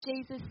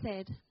Jesus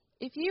said,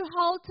 "If you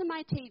hold to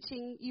my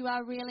teaching, you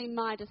are really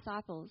my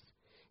disciples.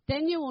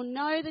 Then you will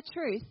know the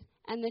truth,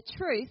 and the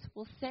truth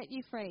will set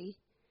you free."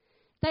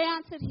 They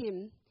answered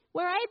him,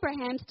 "We're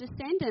Abraham's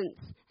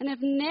descendants and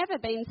have never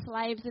been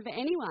slaves of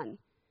anyone.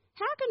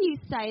 How can you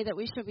say that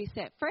we should be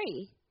set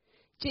free?"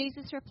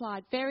 Jesus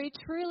replied, "Very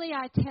truly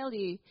I tell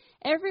you,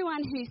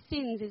 everyone who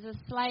sins is a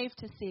slave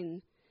to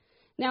sin.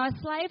 Now a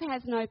slave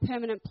has no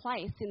permanent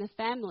place in the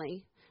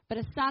family, but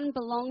a son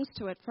belongs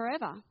to it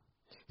forever.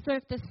 So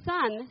if the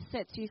Son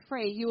sets you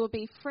free, you will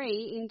be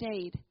free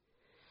indeed.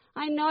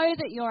 I know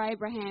that you're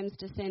Abraham's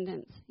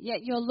descendants,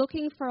 yet you're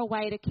looking for a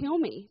way to kill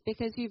me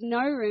because you've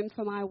no room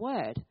for my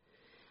word.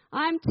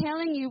 I'm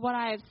telling you what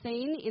I have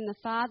seen in the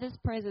Father's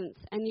presence,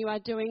 and you are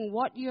doing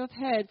what you have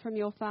heard from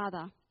your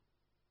father."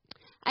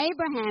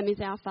 "Abraham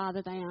is our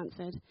father," they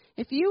answered.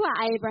 "If you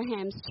were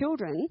Abraham's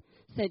children,"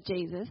 said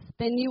Jesus,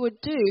 "then you would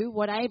do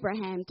what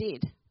Abraham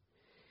did.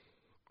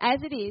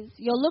 As it is,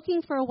 you're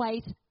looking for a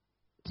way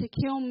to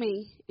kill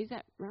me." Is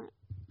that right?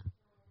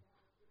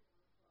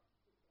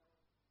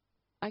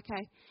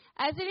 Okay.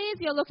 "As it is,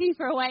 you're looking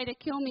for a way to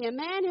kill me, a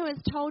man who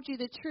has told you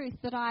the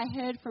truth that I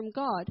heard from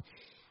God.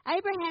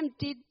 Abraham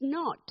did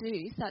not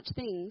do such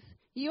things.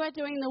 You are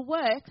doing the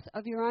works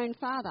of your own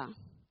father."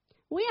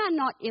 "We are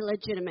not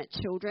illegitimate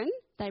children,"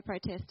 they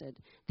protested.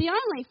 "The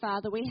only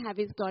father we have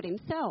is God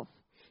himself."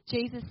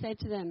 Jesus said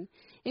to them,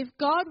 "If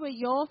God were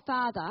your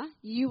father,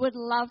 you would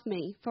love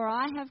me, for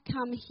I have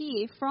come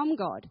here from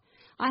God.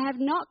 I have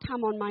not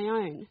come on my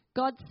own.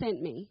 God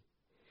sent me.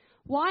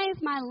 Why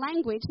is my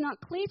language not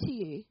clear to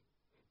you?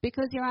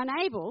 Because you're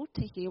unable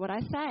to hear what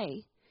I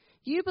say.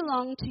 You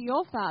belong to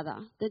your father,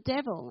 the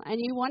devil, and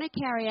you want to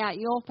carry out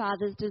your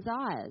father's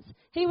desires.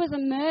 He was a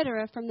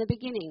murderer from the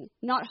beginning,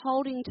 not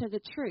holding to the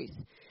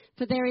truth,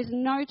 for there is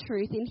no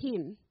truth in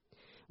him.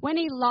 When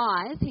he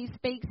lies, he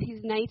speaks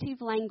his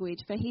native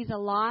language, for he's a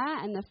liar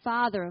and the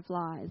father of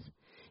lies.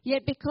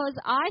 Yet because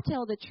I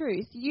tell the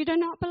truth, you do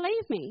not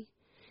believe me.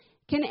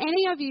 Can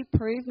any of you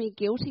prove me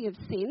guilty of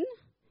sin?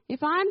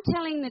 If I'm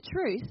telling the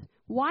truth,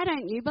 why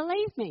don't you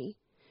believe me?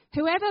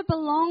 Whoever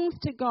belongs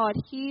to God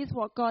hears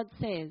what God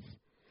says.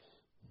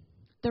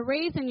 The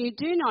reason you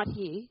do not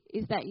hear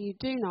is that you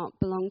do not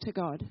belong to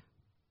God."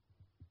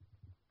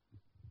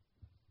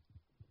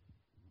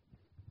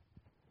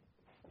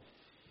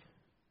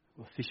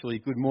 Officially,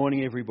 good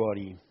morning,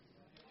 everybody.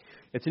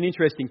 It's an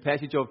interesting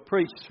passage. I've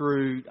preached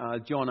through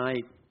John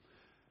 8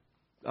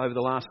 over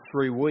the last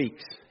 3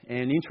 weeks,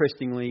 and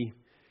interestingly,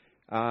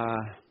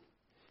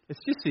 it's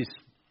just this,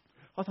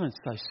 I find it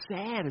so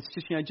sad. It's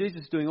just,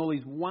 Jesus is doing all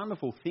these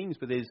wonderful things,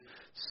 but there's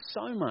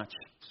so much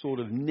sort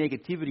of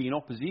negativity and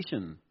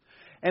opposition.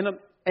 And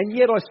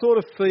yet I sort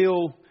of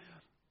feel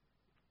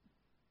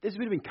there's a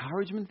bit of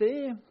encouragement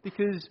there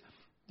because,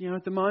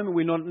 at the moment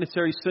we're not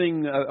necessarily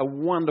seeing a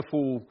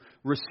wonderful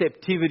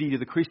receptivity to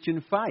the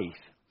Christian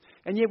faith.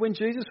 And yet when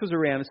Jesus was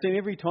around, it seemed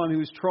every time he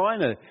was trying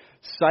to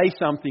say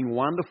something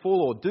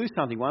wonderful or do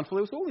something wonderful,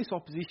 there was all this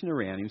opposition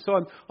around him. So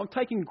I'm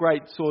taking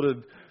great sort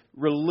of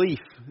relief,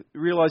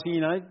 realising,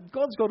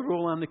 God's got it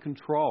all under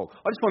control.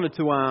 I just wanted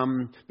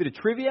to, bit of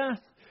trivia,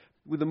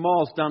 with the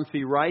Miles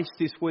Dunphy race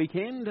this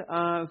weekend.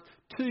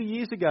 2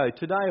 years ago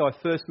today, I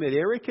first met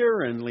Erica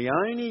and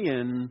Leonie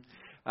and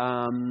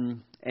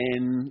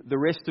the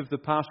rest of the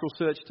Pastoral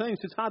Search team.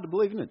 So it's hard to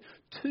believe, isn't it?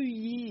 2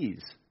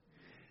 years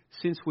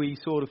since we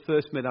sort of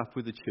first met up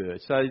with the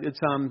church. So it's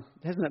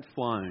hasn't that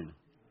flown?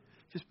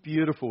 Just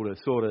beautiful to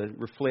sort of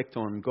reflect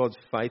on God's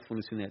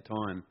faithfulness in that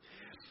time.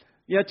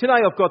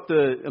 Today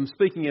I'm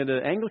speaking at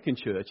an Anglican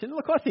church, and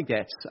look, I think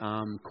that's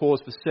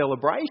cause for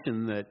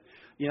celebration that,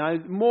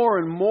 more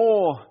and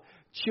more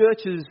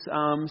churches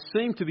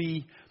seem to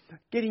be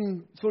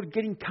getting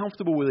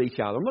comfortable with each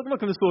other. I'm not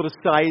going to sort of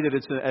say that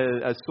it's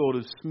a sort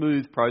of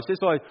smooth process.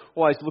 I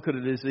always look at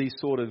it as these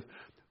sort of,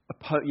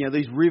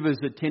 these rivers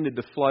that tended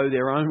to flow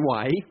their own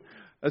way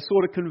are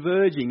sort of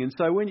converging. And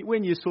so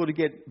when you sort of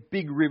get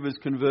big rivers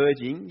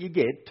converging, you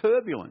get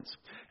turbulence.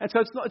 And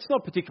so it's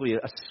not particularly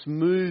a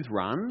smooth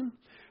run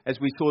as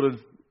we sort of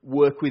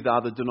work with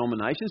other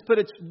denominations, but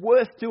it's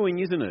worth doing,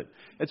 isn't it?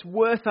 It's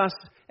worth us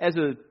as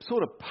a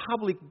sort of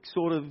public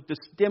sort of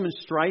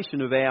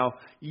demonstration of our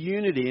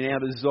unity and our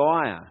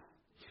desire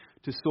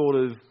to sort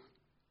of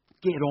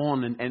get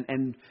on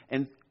and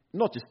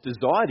not just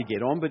desire to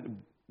get on, but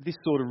this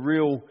sort of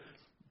real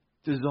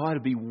desire to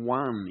be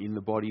one in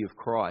the body of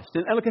Christ.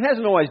 And look, it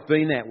hasn't always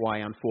been that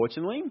way,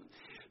 unfortunately.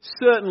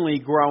 Certainly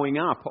growing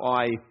up,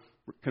 I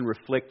can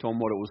reflect on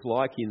what it was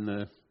like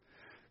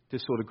to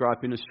sort of grow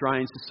up in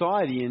Australian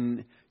society,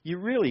 and you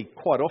really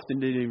quite often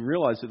didn't even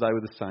realise that they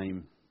were the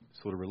same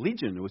sort of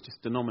religion. It was just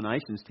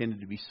denominations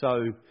tended to be so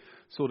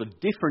sort of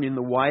different in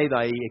the way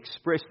they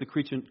expressed the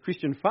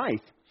Christian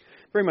faith.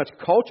 Very much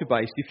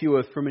culture-based. If you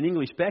were from an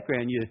English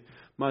background, you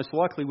most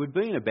likely would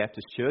be in a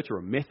Baptist church or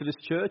a Methodist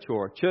church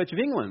or a Church of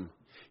England.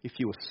 If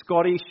you were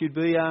Scottish, you'd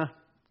be a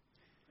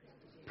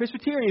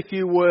Presbyterian. If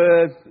you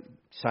were,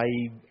 say,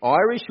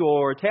 Irish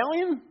or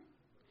Italian,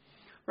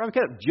 Roman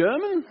Catholic,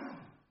 German,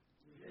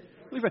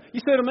 You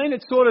see what I mean?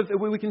 It's sort of,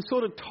 we can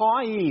sort of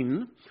tie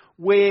in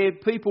where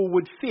people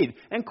would fit.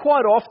 And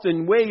quite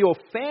often, where your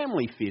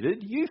family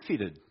fitted, you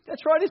fitted.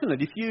 That's right, isn't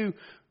it? If you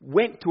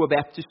went to a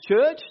Baptist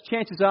church,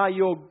 chances are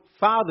your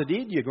father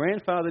did, your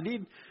grandfather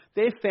did,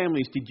 their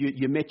families did.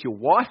 You met your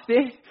wife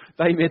there,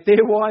 they met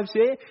their wives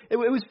there. It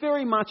was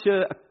very much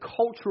a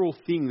cultural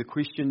thing, the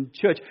Christian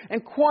church.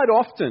 And quite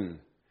often,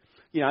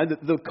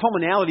 the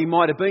commonality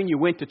might have been you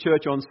went to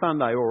church on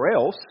Sunday or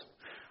else,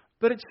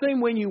 but it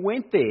seemed when you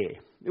went there,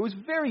 it was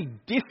very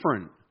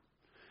different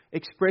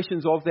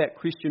expressions of that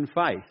Christian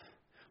faith.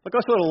 Like, I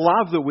sort of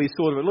love that we're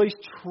sort of at least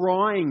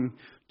trying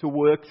to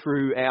work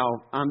through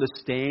our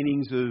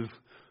understandings of,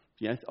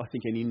 I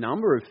think any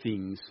number of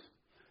things.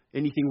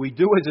 Anything we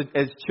do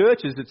as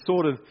churches, it's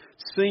sort of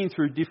seen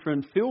through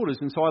different filters.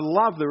 And so I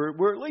love that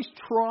we're at least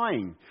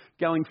trying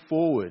going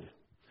forward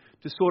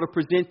to sort of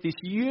present this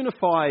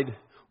unified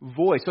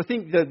voice. I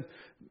think that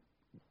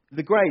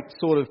the great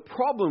sort of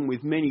problem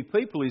with many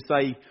people is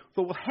they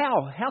thought,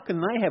 well, how can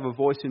they have a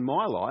voice in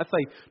my life?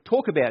 They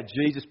talk about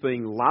Jesus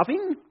being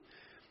loving.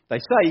 They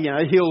say,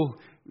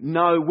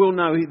 we'll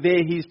know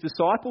they're his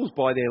disciples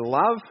by their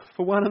love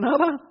for one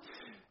another.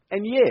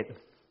 And yet,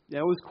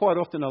 it was quite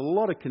often a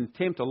lot of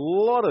contempt, a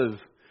lot of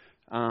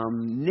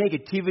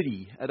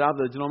negativity at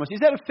other denominations. Is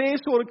that a fair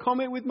sort of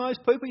comment with most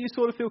people? You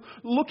sort of feel,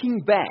 looking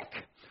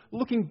back.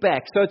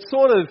 So it's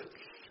sort of,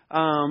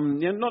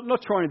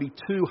 not trying to be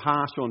too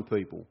harsh on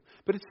people.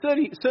 But it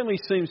certainly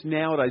seems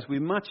nowadays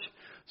we're much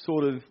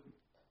sort of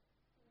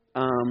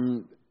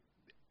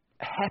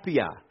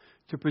happier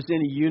to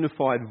present a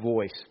unified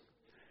voice.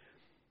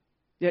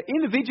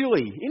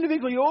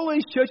 Individually, all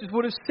these churches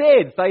would have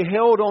said they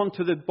held on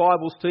to the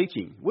Bible's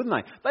teaching, wouldn't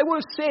they? They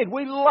would have said,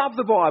 we love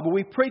the Bible,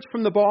 we preach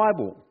from the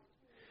Bible.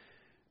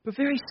 But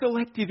very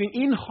selective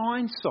in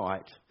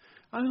hindsight.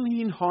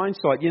 Only in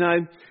hindsight.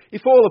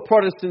 If all the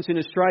Protestants in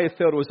Australia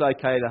felt it was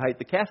okay to hate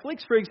the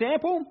Catholics, for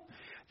example,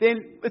 then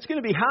it's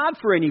going to be hard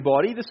for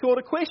anybody to sort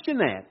of question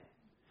that.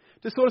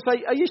 To sort of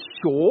say, are you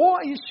sure?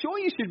 Are you sure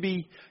you should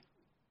be,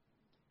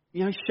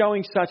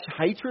 showing such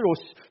hatred or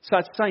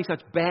saying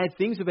such bad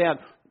things about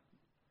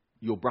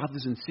your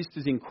brothers and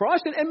sisters in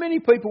Christ? And many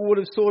people would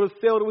have sort of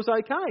felt it was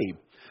okay.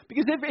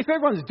 Because if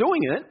everyone's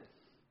doing it,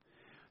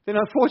 then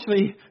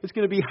unfortunately it's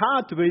going to be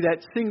hard to be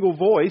that single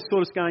voice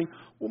sort of going,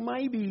 well,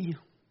 maybe...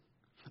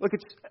 Look,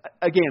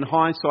 again,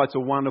 hindsight's a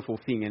wonderful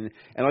thing, and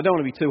I don't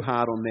want to be too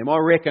hard on them. I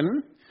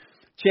reckon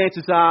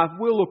chances are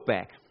we'll look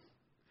back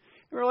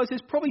and realise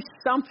there's probably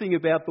something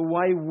about the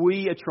way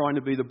we are trying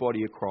to be the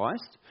body of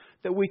Christ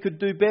that we could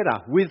do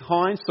better with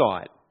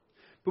hindsight.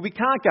 But we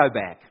can't go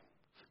back.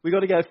 We've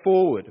got to go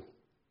forward.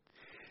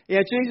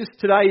 Jesus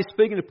today is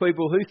speaking to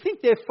people who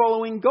think they're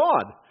following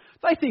God.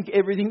 They think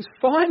everything's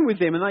fine with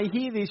them, and they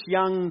hear this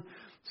young,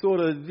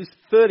 this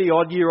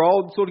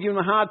 30-odd-year-old sort of giving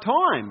them a hard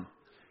time.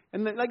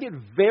 And they get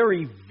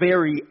very,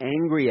 very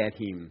angry at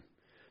him.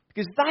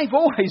 Because they've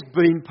always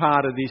been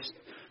part of this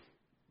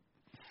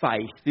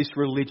faith, this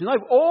religion.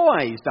 They've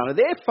always done it.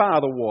 Their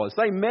father was.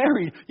 They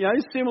married,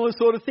 similar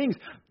sort of things.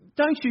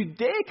 Don't you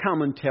dare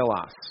come and tell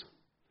us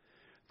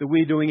that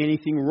we're doing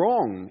anything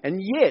wrong.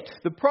 And yet,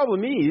 the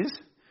problem is,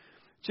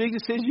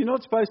 Jesus says you're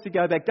not supposed to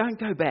go back. Don't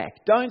go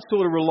back. Don't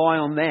sort of rely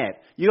on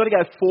that. You've got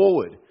to go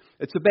forward.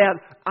 It's about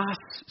us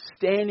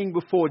standing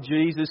before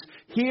Jesus,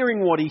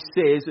 hearing what he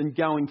says and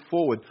going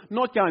forward,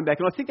 not going back.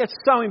 And I think that's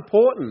so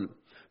important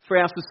for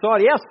our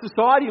society. Our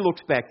society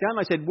looks back, don't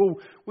they? Said, well,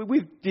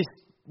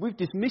 we've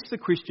dismissed the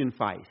Christian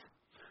faith.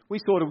 We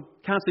sort of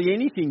can't see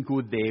anything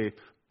good there.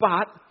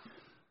 But,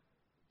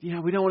 we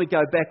don't want to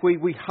go back.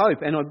 We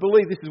hope, and I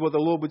believe this is what the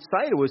Lord would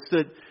say to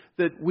us,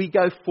 that we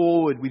go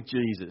forward with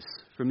Jesus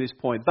from this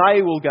point.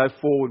 They will go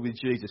forward with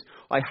Jesus.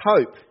 I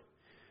hope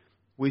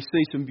we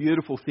see some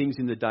beautiful things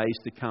in the days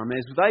to come.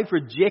 As they've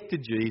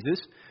rejected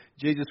Jesus,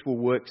 Jesus will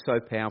work so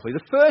powerfully.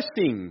 The first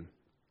thing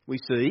we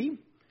see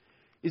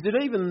is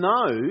that even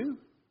though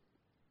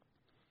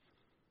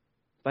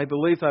they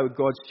believed they were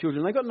God's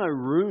children, they got no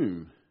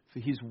room for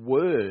his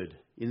word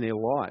in their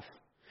life.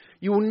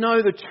 You will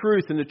know the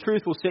truth, and the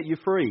truth will set you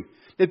free.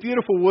 They're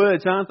beautiful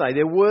words, aren't they?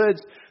 They're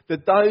words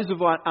that those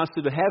of us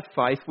that have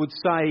faith would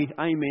say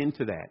amen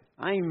to that.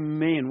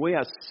 Amen. We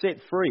are set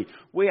free.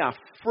 We are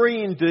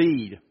free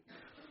indeed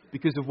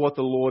because of what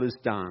the Lord has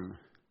done.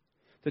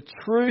 The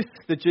truth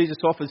that Jesus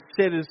offers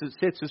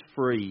sets us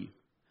free.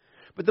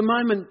 But the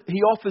moment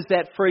he offers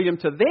that freedom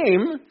to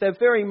them, that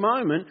very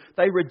moment,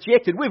 they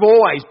rejected. We've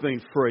always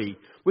been free.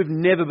 We've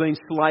never been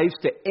slaves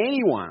to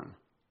anyone.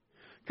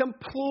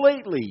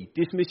 Completely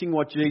dismissing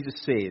what Jesus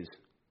says.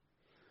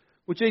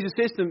 Well, Jesus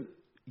says to them,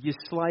 you're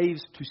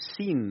slaves to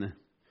sin.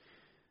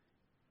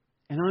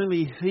 And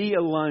only he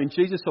alone,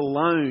 Jesus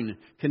alone,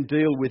 can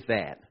deal with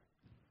that.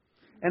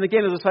 And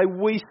again, as I say,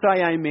 we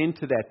say amen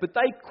to that. But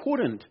they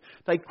couldn't.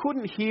 They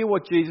couldn't hear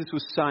what Jesus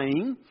was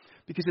saying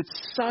because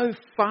it's so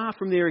far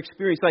from their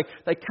experience.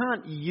 They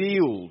can't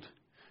yield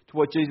to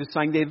what Jesus is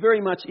saying. They're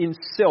very much in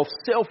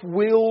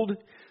self-willed,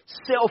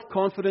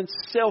 self-confident,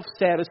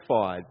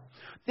 self-satisfied.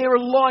 They're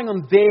relying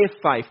on their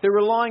faith. They're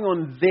relying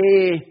on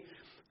their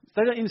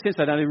they don't, in a sense,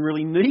 they don't even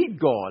really need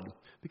God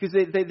because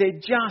they're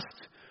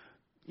just,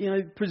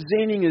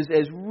 presenting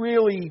as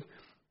really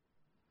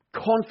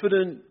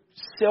confident,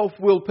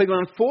 self-willed people.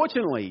 And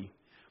unfortunately,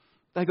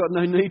 they got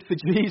no need for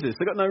Jesus.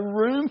 They got no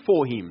room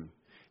for him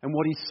and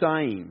what he's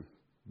saying.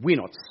 We're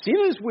not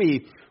sinners.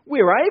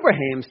 We're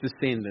Abraham's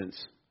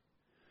descendants.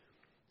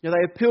 They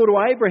appeal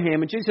to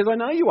Abraham, and Jesus says, I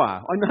know you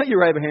are. I know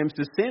you're Abraham's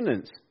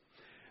descendants.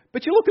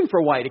 But you're looking for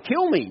a way to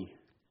kill me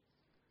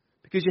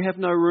because you have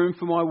no room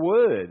for my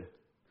word.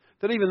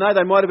 That even though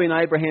they might have been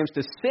Abraham's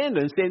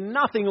descendants, they're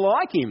nothing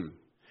like him.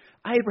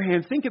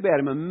 Abraham, think about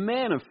him, a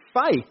man of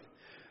faith,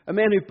 a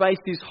man who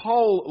based his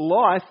whole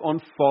life on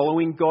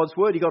following God's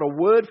word. He got a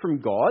word from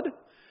God,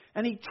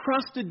 and he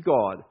trusted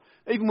God.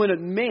 Even when it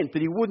meant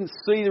that he wouldn't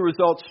see the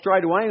results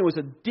straight away and it was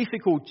a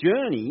difficult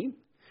journey,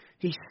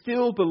 he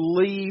still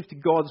believed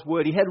God's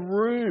word. He had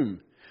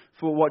room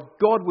for what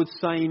God would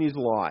say in his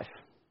life.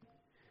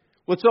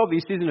 Well, it's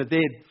obvious, isn't it? Their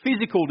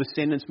physical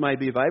descendants may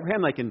be of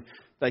Abraham.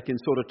 They can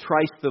sort of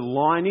trace the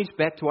lineage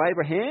back to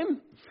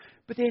Abraham,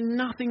 but they're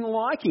nothing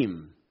like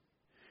him.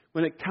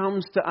 When it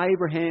comes to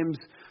Abraham's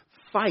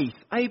faith,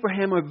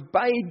 Abraham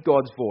obeyed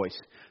God's voice.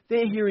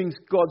 They're hearing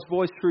God's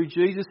voice through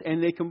Jesus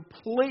and they're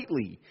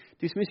completely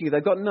dismissing it.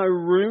 They've got no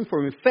room for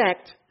him. In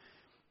fact,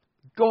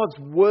 God's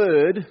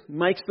word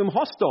makes them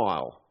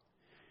hostile.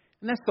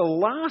 And that's the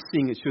last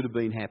thing that should have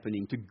been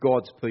happening to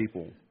God's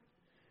people.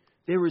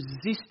 They're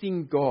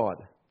resisting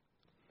God.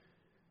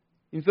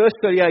 In verse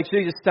 38,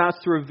 Jesus starts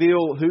to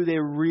reveal who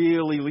they're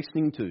really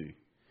listening to.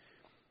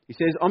 He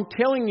says, I'm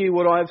telling you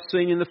what I have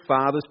seen in the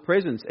Father's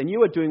presence, and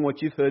you are doing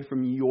what you've heard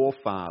from your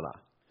Father.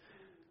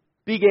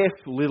 Big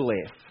F, little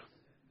f.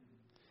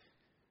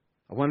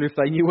 I wonder if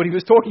they knew what he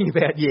was talking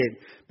about yet.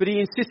 But he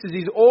insists, as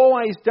he's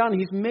always done,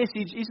 his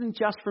message isn't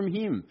just from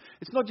him.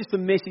 It's not just a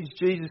message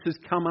Jesus has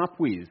come up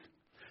with.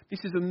 This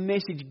is a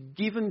message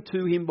given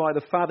to him by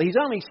the Father. He's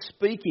only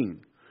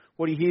speaking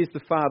what he hears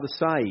the Father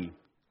say.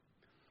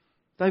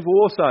 They've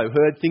also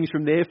heard things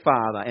from their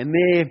Father, and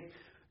they're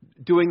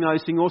doing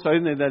those things also,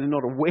 even though they're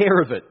not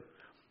aware of it.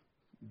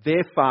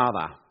 Their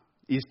Father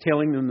is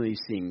telling them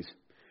these things.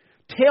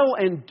 Tell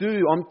and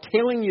do. I'm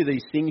telling you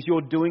these things.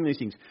 You're doing these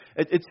things.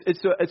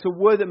 It's a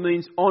word that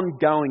means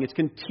ongoing. It's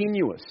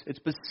continuous. It's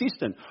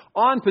persistent.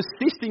 I'm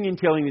persisting in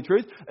telling the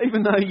truth,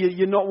 even though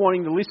you're not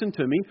wanting to listen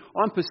to me.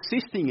 I'm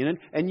persisting in it,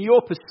 and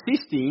you're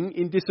persisting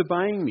in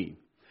disobeying me.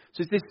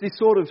 So there's this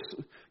sort of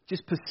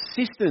just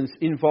persistence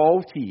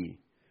involved here.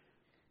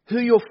 Who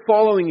you're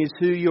following is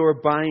who you're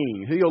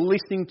obeying. Who you're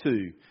listening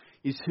to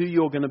is who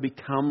you're going to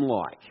become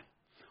like.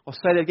 I'll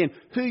say that again.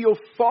 Who you're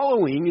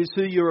following is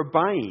who you're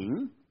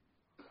obeying.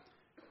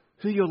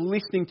 Who you're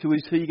listening to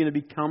is who you're going to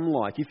become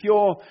like. If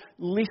you're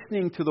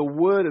listening to the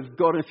Word of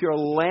God, and if you're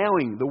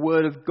allowing the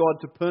Word of God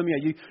to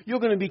permeate you, you're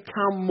going to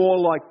become more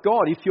like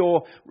God. If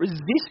you're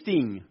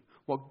resisting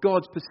what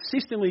God's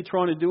persistently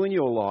trying to do in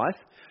your life,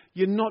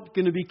 you're not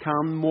going to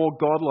become more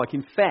God-like.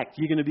 In fact,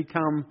 you're going to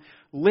become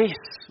less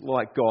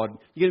like God.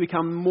 You're going to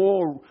become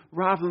more,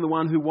 rather than the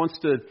one who wants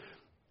to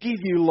give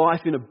you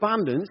life in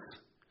abundance,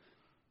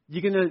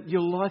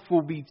 your life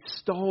will be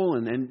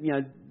stolen. And,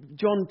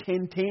 John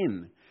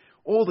 10:10.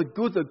 All the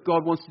good that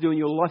God wants to do in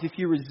your life, if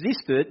you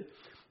resist it,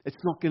 it's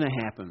not going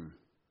to happen.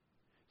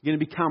 You're going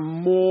to become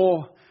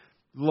more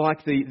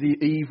like the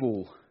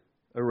evil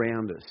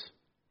around us.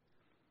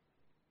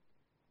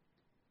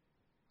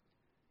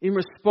 In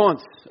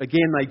response, again,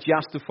 they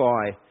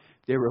justify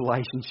their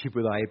relationship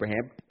with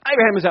Abraham.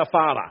 Abraham is our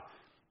father.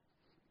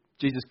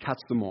 Jesus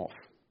cuts them off.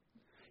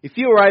 If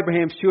you were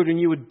Abraham's children,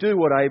 you would do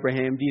what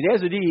Abraham did.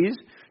 As it is,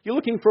 you're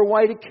looking for a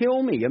way to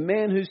kill me, a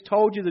man who's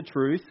told you the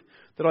truth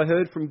that I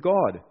heard from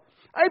God.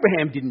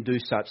 Abraham didn't do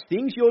such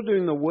things. You're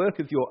doing the work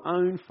of your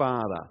own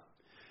father.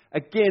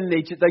 Again,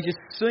 they just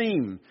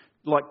seem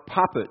like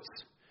puppets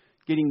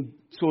getting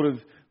sort of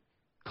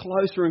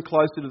closer and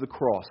closer to the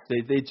cross.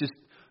 They're just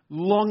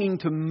longing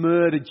to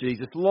murder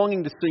Jesus,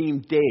 longing to see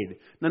him dead.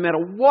 No matter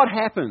what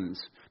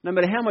happens, no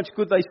matter how much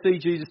good they see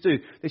Jesus do,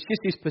 there's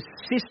just this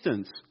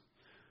persistence.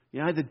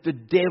 The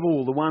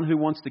devil, the one who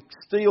wants to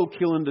steal,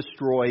 kill and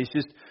destroy, is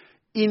just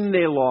in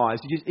their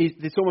lives.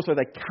 It's almost like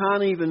they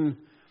can't even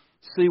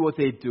see what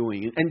they're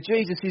doing. And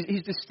Jesus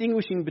is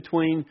distinguishing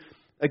between,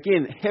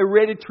 again,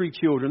 hereditary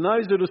children,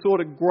 those that are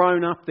sort of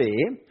grown up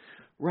there,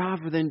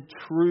 rather than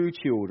true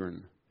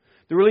children.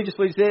 The religious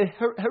leaders, they're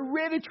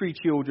hereditary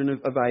children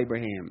of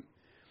Abraham.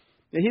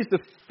 Now, here's the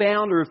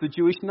founder of the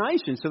Jewish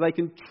nation, so they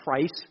can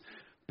trace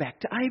back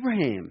to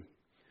Abraham.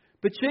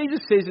 But Jesus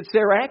says it's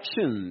their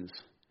actions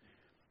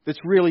that's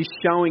really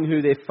showing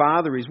who their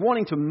father is.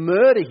 Wanting to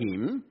murder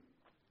him,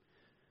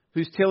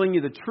 who's telling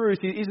you the truth,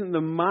 isn't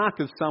the mark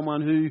of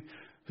someone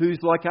who's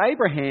like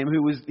Abraham,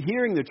 who was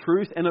hearing the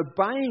truth and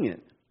obeying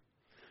it.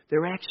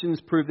 Their actions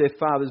prove their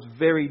father's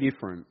very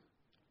different.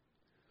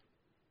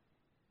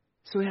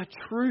 So our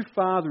true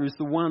Father is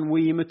the one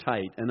we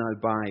imitate and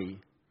obey.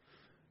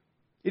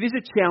 It is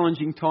a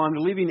challenging time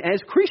to live in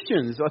as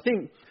Christians. I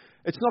think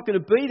it's not going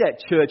to be that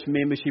church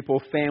membership or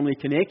family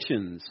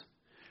connections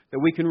that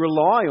we can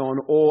rely on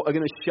or are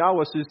going to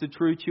show us as the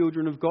true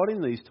children of God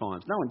in these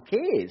times. No one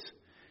cares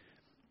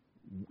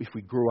if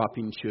we grew up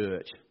in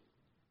church.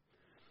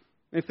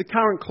 If the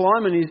current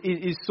climate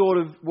is sort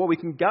of what we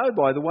can go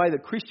by, the way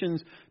that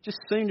Christians just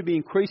seem to be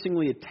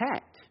increasingly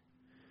attacked,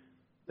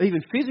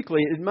 even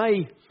physically, it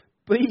may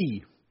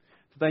be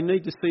that they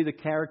need to see the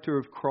character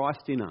of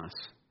Christ in us,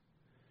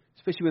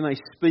 especially when they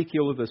speak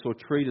ill of us or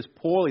treat us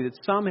poorly, that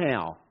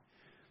somehow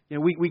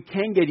we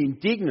can get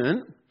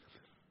indignant,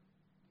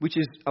 which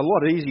is a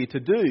lot easier to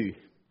do,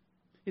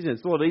 isn't it?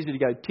 It's a lot easier to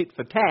go tit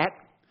for tat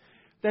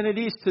than it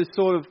is to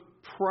sort of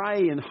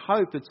pray and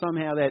hope that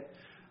somehow that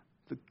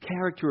the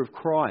character of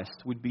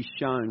Christ would be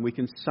shown. We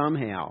can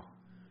somehow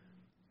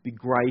be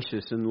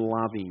gracious and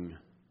loving.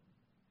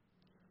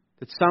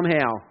 That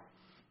somehow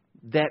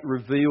that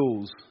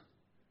reveals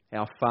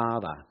our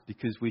Father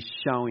because we're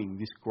showing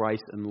this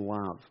grace and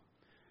love.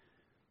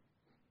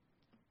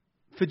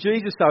 For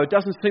Jesus, though, it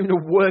doesn't seem to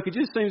work. It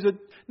just seems that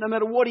no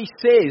matter what he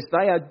says,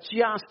 they are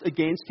just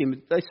against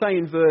him. They say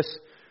in verse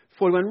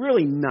 41,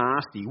 really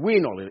nasty, we're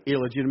not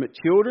illegitimate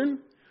children.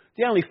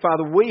 The only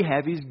father we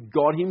have is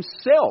God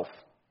himself.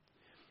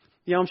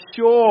 I'm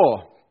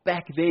sure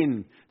back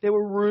then there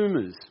were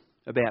rumours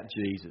about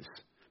Jesus,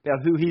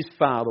 about who his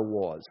father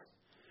was.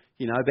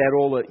 About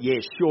all that,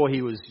 sure,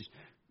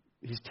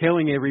 he's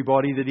telling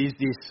everybody that he's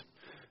this,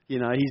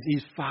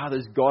 his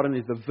father's God and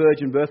is the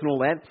virgin birth and all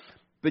that.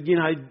 But,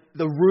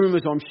 the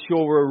rumours I'm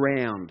sure were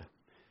around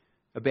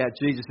about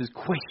Jesus'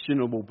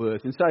 questionable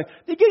birth. And so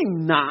they're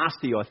getting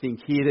nasty, I think,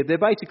 here. They're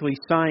basically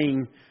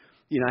saying,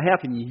 how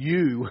can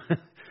you...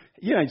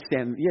 You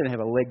don't have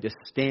a leg to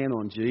stand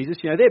on, Jesus.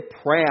 They're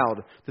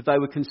proud that they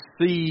were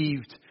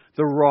conceived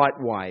the right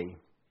way.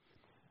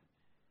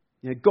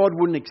 God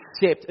wouldn't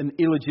accept an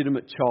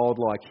illegitimate child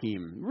like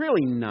him.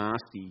 Really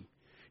nasty.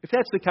 If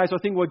that's the case, I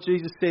think what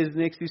Jesus says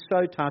next is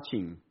so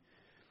touching.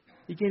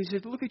 Again, he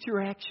says, look at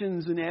your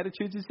actions and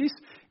attitudes.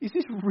 Is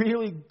this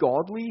really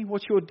godly,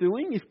 what you're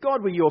doing? If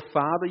God were your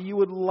father, you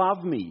would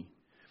love me.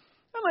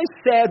 And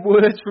those sad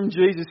words from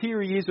Jesus.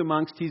 Here he is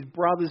amongst his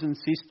brothers and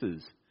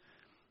sisters.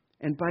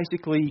 And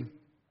basically,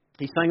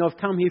 he's saying, I've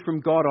come here from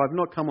God. I've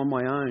not come on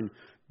my own.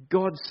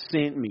 God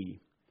sent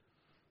me.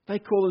 They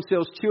call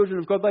themselves children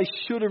of God. They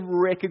should have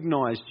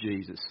recognised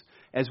Jesus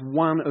as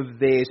one of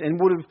theirs and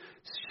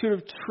should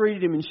have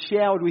treated him and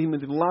showered with him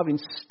with love.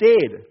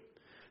 Instead,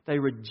 they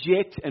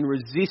reject and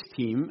resist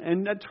him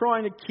and are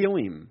trying to kill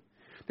him.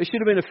 There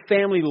should have been a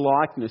family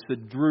likeness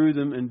that drew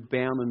them and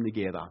bound them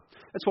together.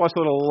 That's why I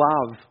sort of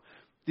love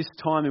this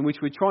time in which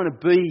we're trying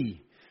to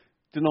be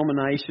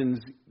denominations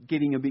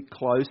getting a bit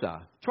closer,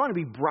 trying to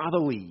be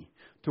brotherly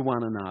to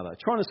one another,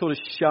 trying to sort of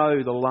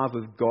show the love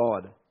of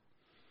God.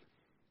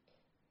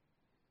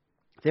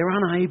 They're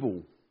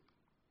unable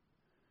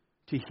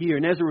to hear,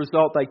 and as a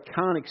result, they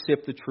can't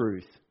accept the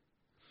truth.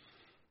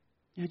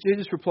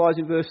 Jesus replies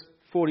in verse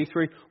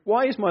 43,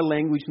 why is my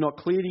language not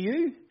clear to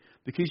you?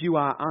 Because you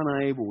are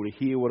unable to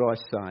hear what I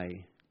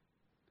say.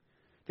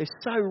 They're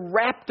so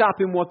wrapped up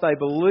in what they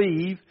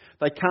believe,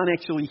 they can't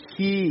actually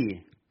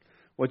hear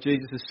what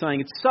Jesus is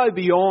saying. It's so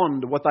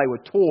beyond what they were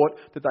taught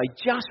that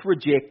they just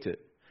reject it.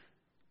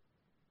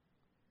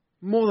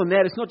 More than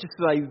that, it's not just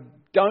that they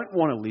don't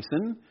want to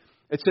listen,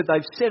 it's that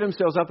they've set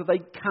themselves up that they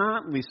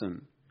can't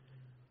listen.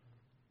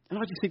 And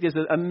I just think there's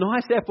a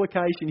nice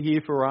application here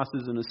for us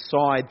as an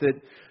aside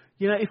that,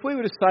 if we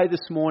were to say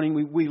this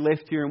morning, we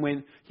left here and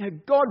went,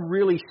 God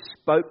really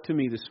spoke to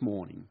me this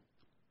morning.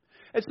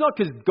 It's not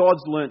because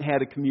God's learnt how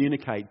to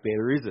communicate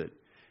better, is it?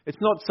 It's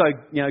not so,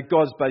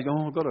 God's basically,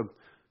 I've got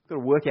to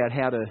work out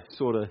how to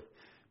sort of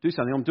do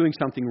something. I'm doing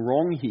something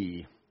wrong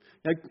here.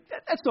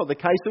 That's not the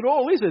case at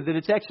all, is it? That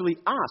it's actually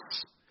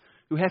us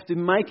who have to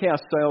make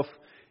ourselves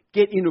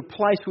get into a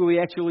place where we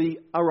actually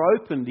are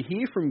open to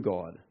hear from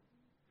God.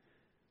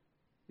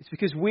 It's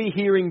because we're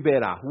hearing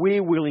better.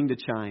 We're willing to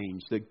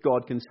change that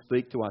God can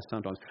speak to us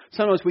sometimes.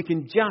 Sometimes we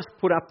can just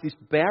put up this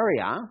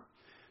barrier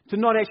to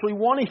not actually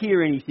want to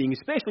hear anything,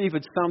 especially if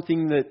it's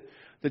something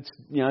that's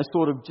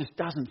sort of just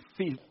doesn't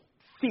fit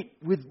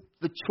with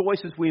the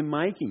choices we're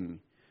making.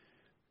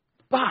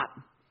 But,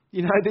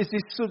 there's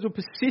this sort of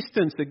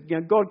persistence that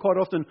God quite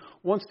often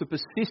wants to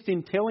persist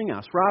in telling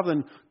us rather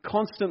than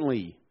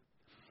constantly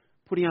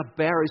putting up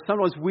barriers.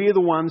 Sometimes we're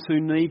the ones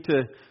who need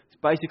to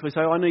basically say,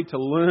 I need to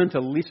learn to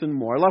listen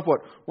more. I love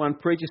what one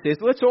preacher says.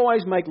 Let's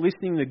always make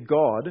listening to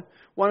God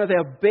one of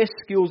our best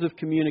skills of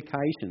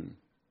communication.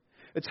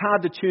 It's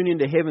hard to tune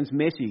into heaven's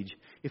message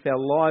if our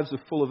lives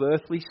are full of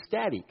earthly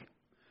static.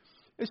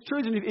 It's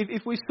true that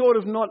if we're sort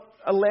of not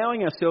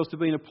allowing ourselves to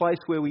be in a place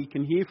where we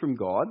can hear from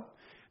God,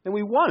 then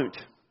we won't.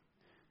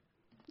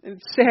 And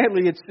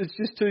sadly, it's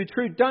just too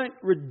true. Don't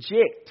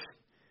reject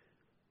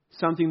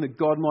something that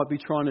God might be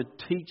trying to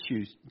teach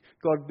you,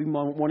 God be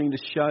wanting to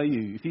show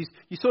you. If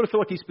you sort of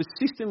feel like he's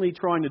persistently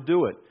trying to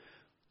do it,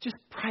 just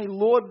pray,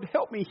 Lord,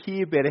 help me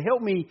hear better.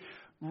 Help me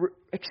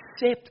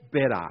accept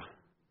better.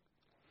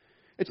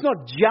 It's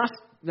not just,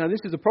 this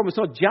is the problem, it's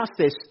not just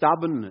their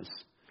stubbornness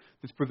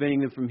that's preventing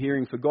them from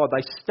hearing from God.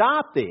 They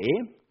start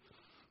there,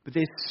 But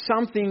there's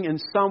something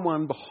and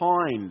someone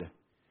behind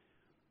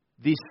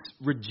this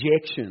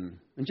rejection.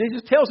 And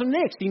Jesus tells them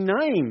next, he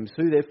names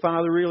who their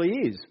father really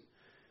is.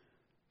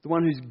 The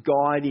one who's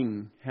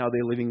guiding how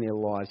they're living their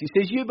lives. He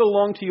says, you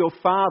belong to your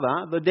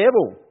father, the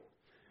devil,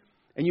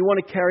 and you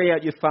want to carry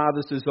out your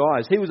father's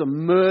desires. He was a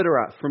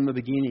murderer from the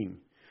beginning,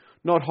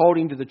 not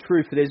holding to the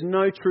truth, for there's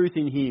no truth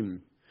in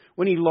him.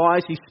 When he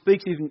lies, he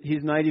speaks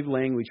his native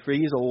language, for he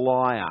is a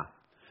liar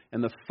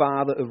and the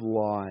father of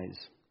lies.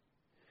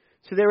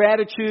 So their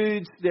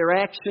attitudes, their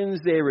actions,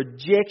 their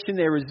rejection,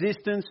 their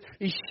resistance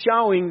is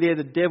showing they're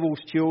the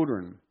devil's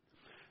children.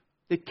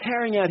 They're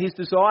carrying out his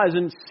desires,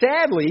 and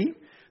sadly,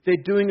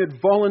 they're doing it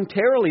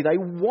voluntarily. They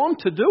want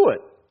to do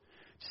it.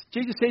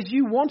 Jesus says,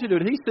 you want to do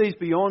it. He sees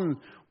beyond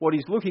what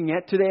he's looking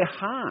at to their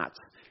hearts.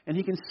 And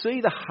he can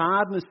see the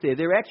hardness there.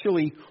 They're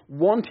actually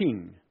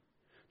wanting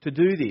to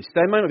do this.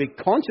 They may not be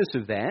conscious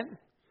of that.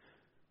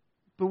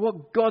 But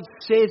what God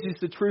says is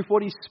the truth.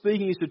 What he's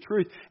speaking is the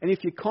truth. And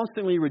if you're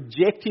constantly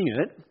rejecting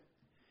it,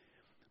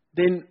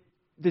 then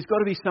there's got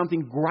to be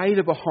something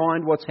greater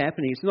behind what's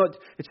happening.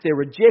 It's their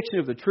rejection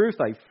of the truth,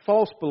 their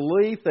false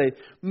belief, their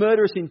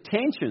murderous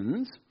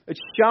intentions. It's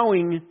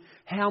showing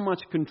how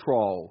much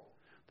control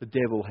the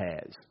devil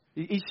has.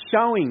 He's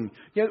showing,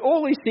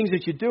 all these things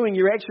that you're doing,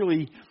 you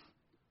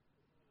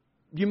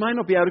may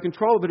not be able to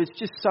control, but it's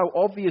just so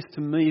obvious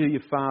to me who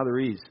your father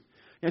is.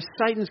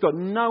 Satan's got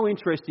no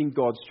interest in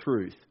God's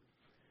truth.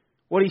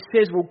 What he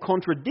says will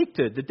contradict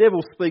it. The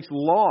devil speaks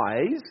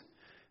lies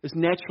as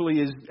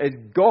naturally as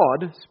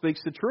God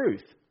speaks the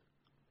truth.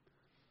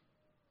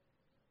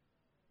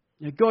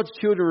 God's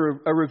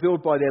children are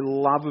revealed by their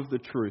love of the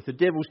truth. The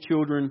devil's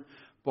children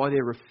by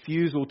their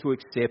refusal to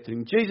accept it.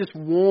 And Jesus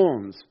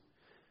warns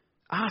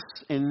us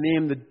and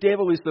them, the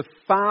devil is the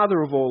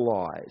father of all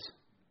lies.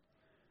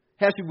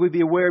 How should we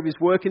be aware of his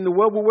work in the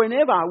world? Well,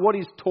 whenever what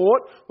is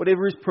taught,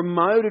 whatever is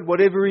promoted,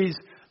 whatever is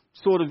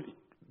sort of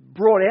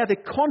brought out,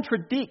 it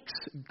contradicts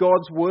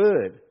God's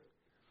word.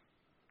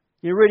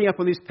 Reading up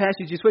on this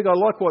passage this week, I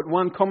like what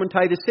one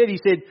commentator said. He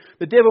said,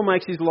 the devil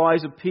makes his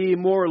lies appear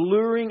more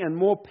alluring and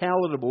more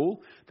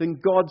palatable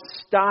than God's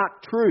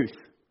stark truth.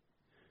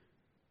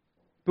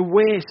 But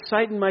where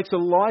Satan makes a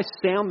lie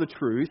sound the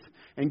truth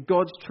and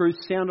God's truth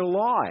sound a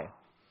lie.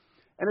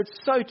 And it's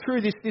so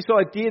true, this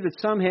idea that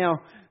somehow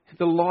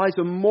the lies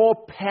are more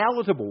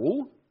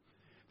palatable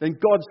than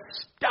God's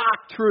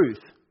stark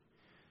truth.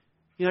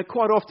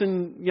 Quite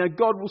often,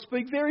 God will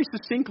speak very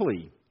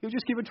succinctly. He'll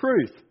just give a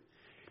truth.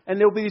 And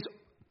there'll be this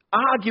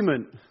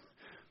argument,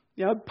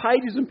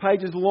 pages and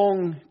pages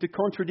long to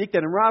contradict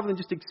that. And rather than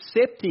just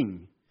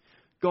accepting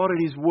God at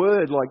his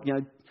word,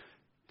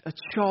 a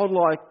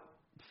childlike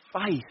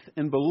faith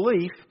and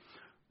belief,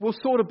 we'll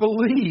sort of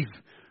believe,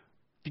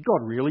 did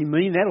God really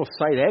mean that or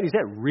say that? Is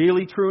that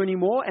really true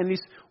anymore? And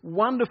this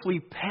wonderfully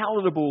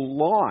palatable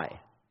lie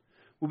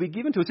will be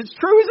given to us. It's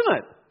true, isn't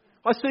it?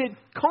 I see it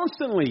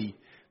constantly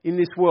in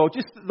this world.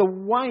 Just the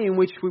way in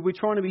which we're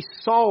trying to be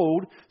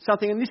sold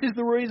something, and this is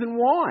the reason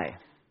why.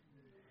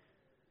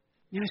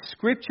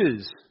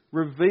 Scriptures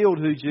revealed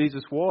who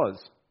Jesus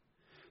was.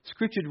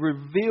 Scripture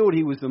revealed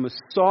he was the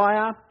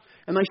Messiah,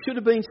 and they should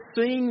have been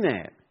seeing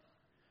that.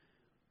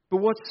 But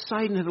what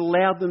Satan had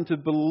allowed them to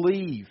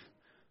believe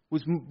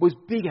was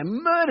bigger.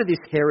 Murder this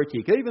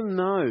heretic, even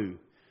though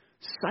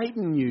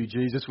Satan knew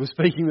Jesus was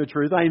speaking the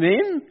truth.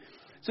 Amen?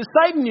 So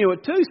Satan knew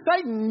it too.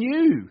 Satan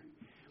knew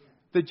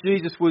that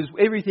Jesus was,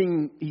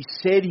 everything he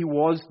said he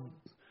was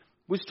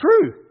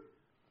true.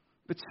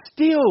 But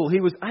still,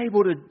 he was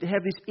able to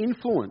have this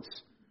influence.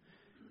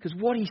 Because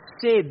what he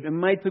said and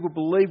made people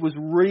believe was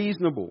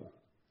reasonable.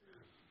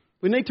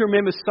 We need to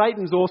remember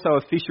Satan's also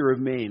a fisher of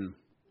men.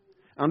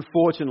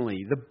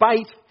 Unfortunately, the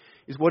bait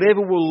is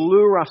whatever will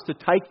lure us to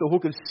take the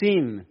hook of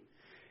sin.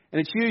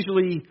 And it's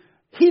usually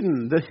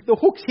hidden. The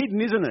hook's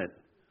hidden, isn't it?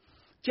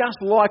 Just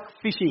like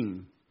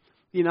fishing.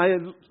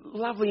 A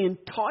lovely,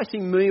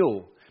 enticing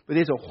meal, but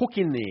there's a hook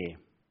in there.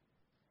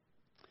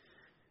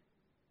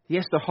 He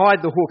has to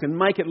hide the hook and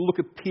make it look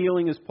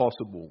appealing as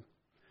possible.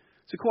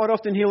 So quite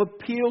often he'll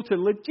appeal to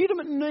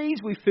legitimate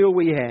needs we feel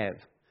we have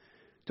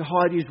to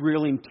hide his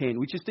real intent,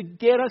 which is to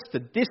get us to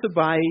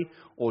disobey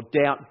or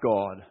doubt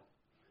God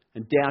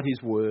and doubt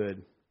his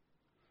word.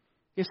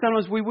 Yes,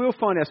 sometimes we will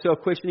find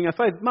ourselves questioning our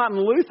faith. Martin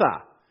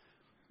Luther,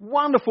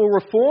 wonderful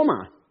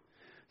reformer,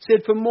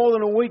 said for more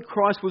than a week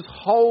Christ was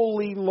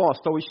wholly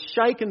lost. I was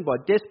shaken by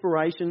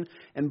desperation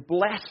and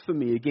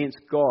blasphemy against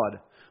God.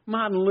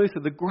 Martin Luther,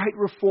 the great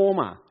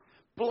reformer,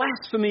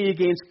 blasphemy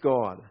against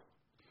God.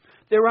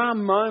 There are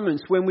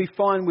moments when we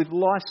find with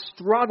life's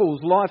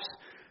struggles, life's,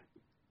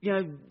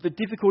 the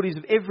difficulties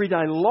of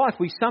everyday life,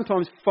 we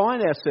sometimes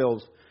find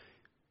ourselves,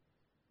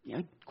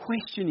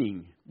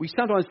 questioning. We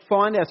sometimes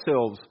find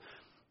ourselves,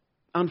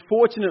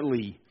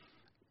 unfortunately,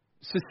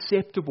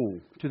 susceptible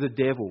to the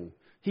devil.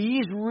 He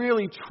is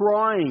really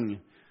trying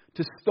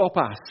to stop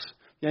us.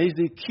 He's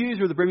the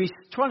accuser of the brethren.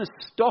 He's trying to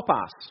stop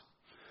us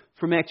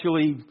from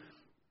actually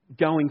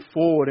going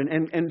forward.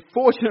 And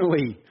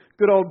fortunately,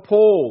 good old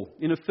Paul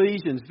in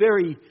Ephesians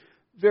very,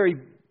 very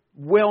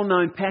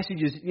well-known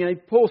passages,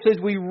 Paul says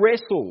we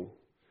wrestle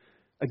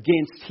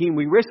against him.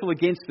 We wrestle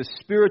against the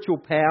spiritual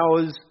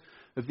powers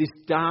of this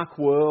dark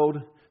world,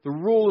 the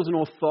rulers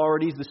and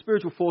authorities, the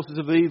spiritual forces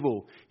of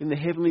evil in the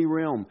heavenly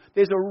realm.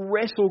 There's a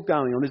wrestle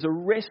going on. There's a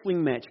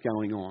wrestling match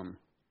going on.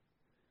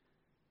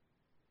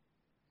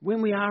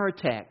 When we are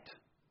attacked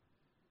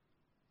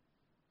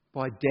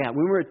by doubt,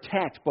 when we're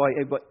attacked by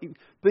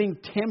being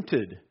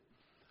tempted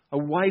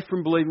away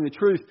from believing the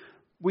truth,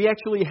 we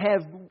actually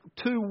have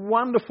two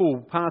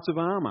wonderful parts of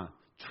armour.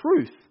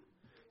 Truth.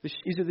 Is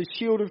it the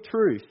shield of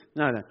truth?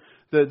 No.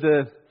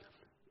 The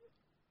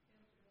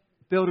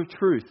belt of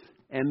truth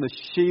and the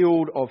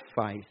shield of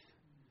faith.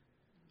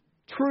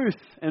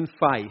 Truth and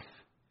faith.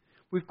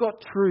 We've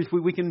got truth.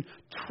 We can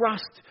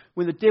trust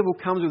when the devil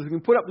comes with us. We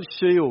can put up the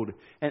shield,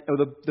 or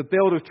the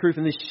belt of truth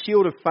and the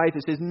shield of faith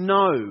that says,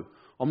 no,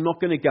 I'm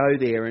not going to go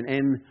there.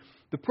 And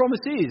the promise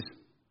is,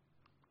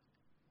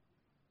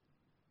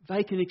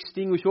 they can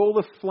extinguish all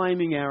the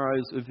flaming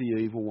arrows of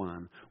the evil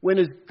one. When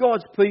as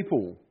God's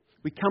people,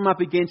 we come up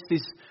against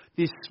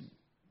this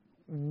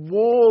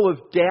wall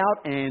of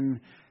doubt and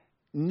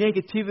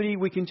negativity,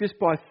 we can just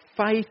by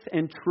faith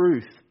and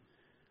truth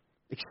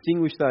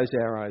extinguish those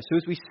arrows. So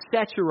as we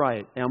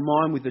saturate our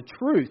mind with the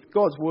truth,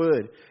 God's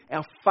Word,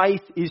 our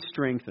faith is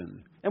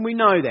strengthened. And we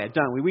know that,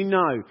 don't we? We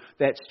know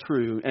that's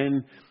true.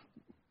 And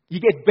you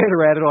get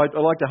better at it, I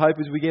like to hope,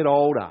 as we get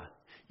older.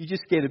 You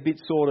just get a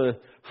bit sort of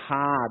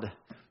hard.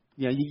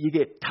 You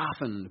get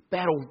toughened,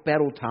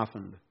 battle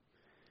toughened.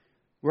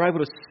 We're able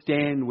to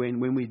stand when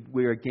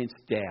we're against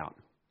doubt.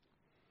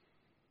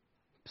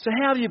 So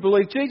how do you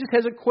believe? Jesus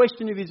has a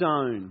question of his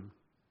own.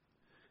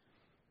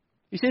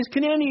 He says,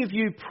 can any of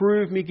you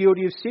prove me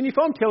guilty of sin? If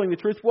I'm telling the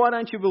truth, why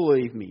don't you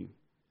believe me?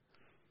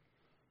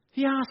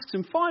 He asks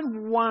them,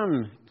 find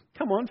one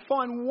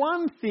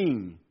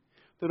thing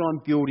that I'm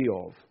guilty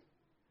of.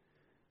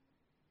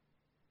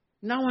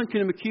 No one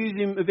can accuse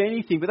him of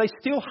anything, but they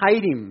still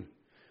hate him.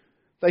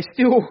 They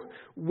still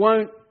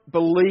won't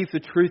believe the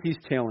truth he's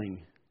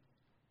telling.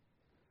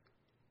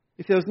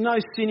 If there was no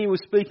sin, he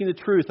was speaking the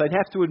truth. They'd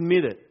have to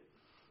admit it.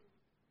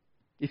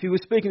 If he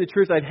was speaking the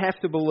truth, they'd have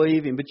to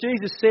believe him. But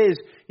Jesus says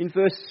in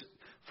verse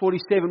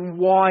 47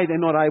 why they're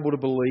not able to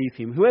believe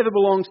him. Whoever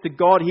belongs to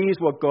God hears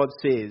what God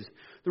says.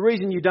 The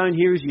reason you don't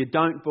hear is you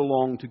don't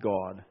belong to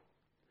God.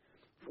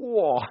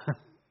 Whoa.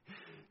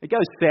 It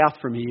goes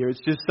south from here. It's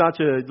just such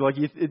a...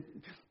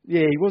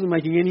 he wasn't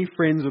making any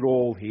friends at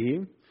all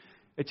here.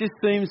 It just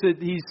seems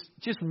that he's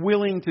just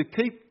willing to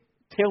keep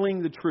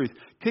telling the truth.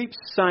 Keep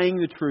saying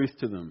the truth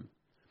to them.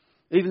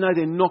 Even though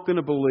they're not going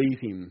to believe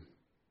him.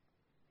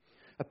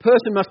 A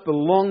person must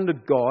belong to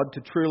God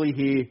to truly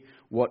hear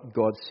what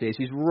God says.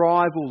 His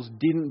rivals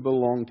didn't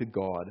belong to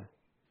God.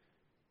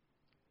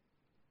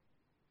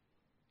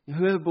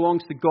 Whoever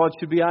belongs to God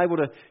should be able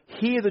to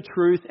hear the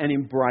truth and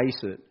embrace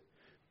it.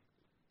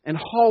 And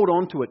hold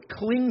on to it.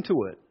 Cling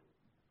to it.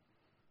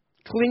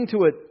 Cling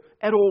to it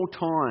at all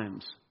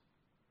times.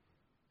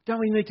 Don't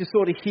we need to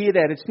sort of hear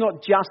that? It's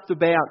not just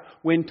about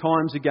when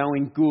times are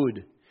going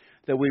good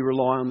that we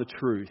rely on the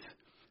truth.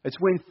 It's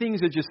when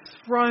things are just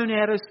thrown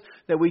at us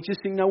that we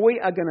just think, no, we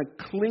are going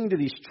to cling to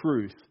this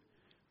truth.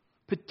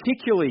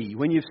 Particularly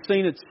when you've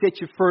seen it set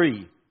you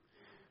free.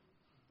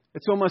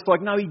 It's almost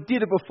like, no, he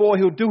did it before,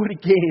 he'll do it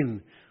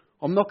again.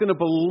 I'm not going to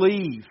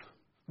believe.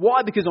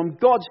 Why? Because I'm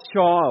God's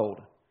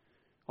child.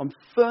 I'm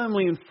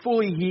firmly and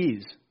fully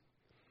his.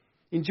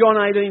 In John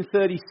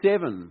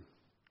 18:37,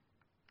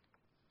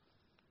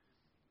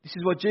 this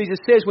is what Jesus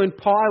says when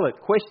Pilate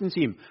questions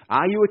him,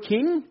 are you a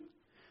king?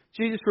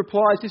 Jesus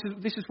replies,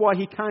 this is why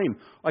he came.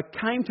 I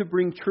came to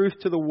bring truth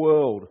to the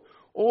world.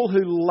 All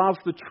who love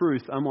the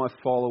truth are my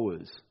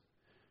followers.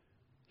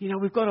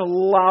 We've got to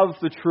love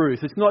the truth.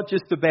 It's not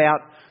just about,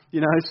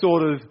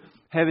 sort of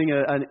having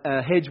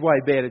a hedgeway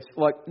bet. It's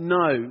like,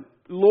 no,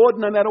 Lord,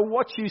 no matter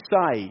what you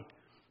say,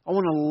 I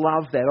want to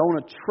love that. I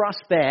want to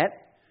trust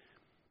that.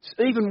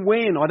 Even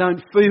when I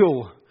don't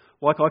feel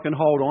like I can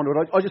hold on to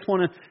it, I just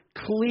want to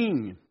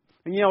cling.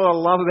 And what I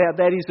love about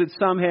that is that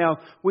somehow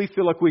we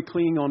feel like we're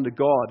clinging on to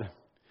God.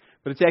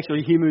 But it's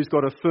actually him who's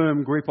got a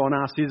firm grip on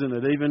us, isn't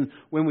it? Even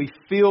when we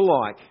feel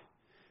like,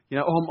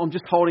 I'm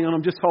just holding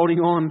on.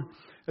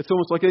 It's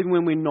almost like even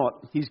when we're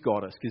not, he's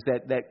got us.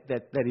 Because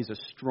that is a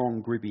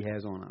strong grip he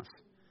has on us.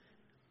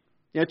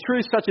 Truth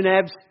is such an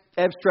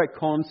abstract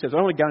concept. I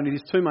don't want to go into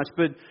this too much,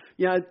 but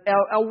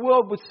our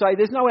world would say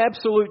there's no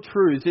absolute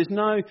truths.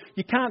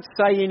 You can't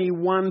say any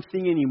one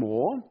thing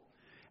anymore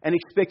and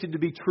expect it to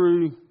be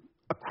true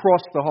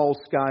across the whole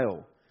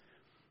scale.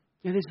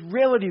 There's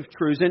relative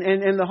truths,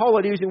 and the whole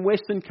idea is in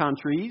Western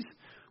countries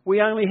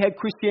we only had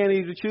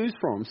Christianity to choose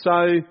from.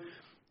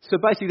 So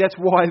basically that's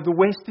why the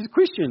West is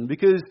Christian,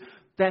 because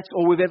that's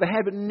all we've ever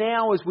had. But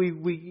now, as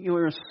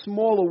we're a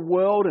smaller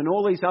world and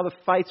all these other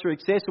faiths are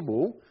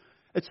accessible,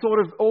 it's sort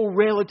of all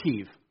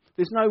relative.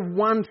 There's no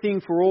one thing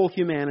for all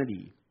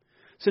humanity.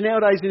 So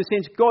nowadays, in a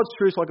sense, God's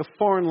truth is like a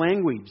foreign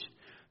language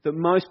that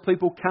most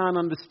people can't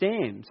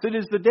understand. So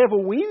does the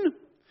devil win?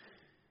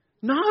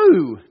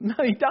 No,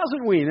 he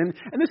doesn't win. And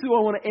this is why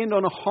I want to end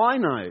on a high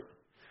note.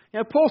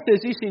 Paul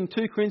says this in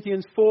 2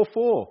 Corinthians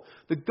 4:4.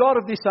 The God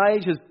of this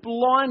age has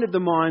blinded the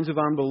minds of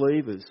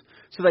unbelievers,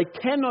 so they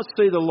cannot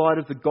see the light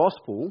of the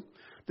gospel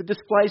that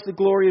displays the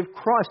glory of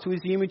Christ, who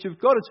is the image of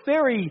God. It's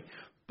very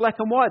black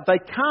and white. They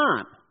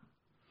can't.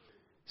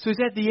 So is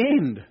that the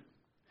end?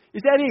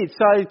 Is that it?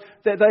 So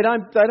that they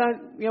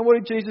don't, what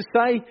did Jesus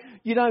say?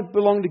 You don't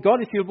belong to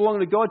God. If you belong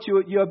to God,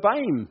 you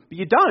obey Him. But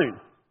you don't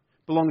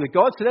belong to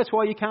God, so that's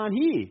why you can't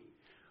hear.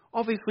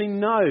 Obviously,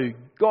 no.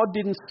 God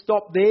didn't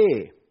stop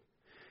there.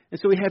 And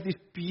so we have this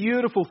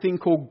beautiful thing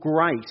called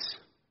grace.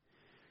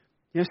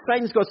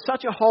 Satan's got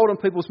such a hold on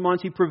people's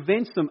minds, he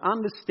prevents them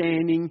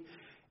understanding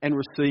and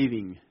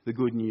receiving the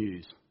good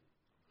news.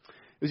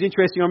 It was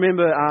interesting. I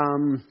remember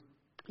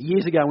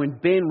years ago when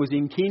Ben was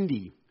in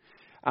kindy,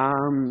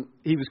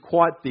 he was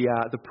quite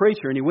the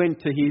preacher, and he went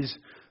to his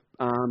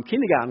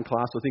kindergarten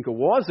class, I think it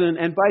was,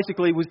 and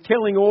basically was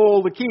telling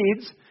all the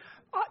kids,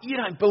 oh, you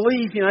don't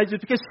believe,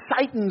 just because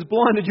Satan's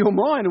blinded your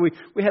mind. And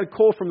we had a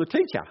call from the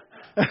teacher.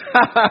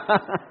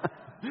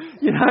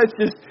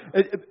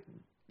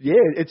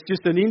 It's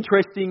just an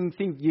interesting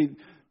thing.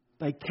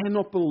 They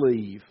cannot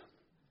believe.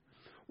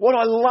 What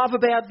I love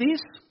about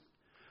this,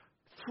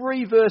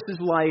 3 verses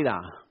later,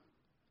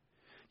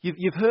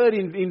 you've heard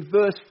in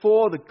verse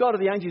 4 that God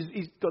of the ages,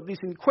 He's got this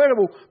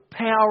incredible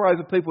power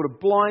over people to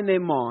blind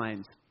their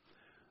minds.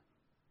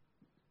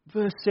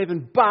 Verse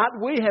 7,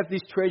 but we have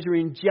this treasure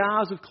in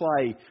jars of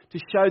clay to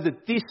show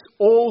that this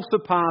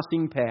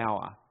all-surpassing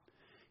power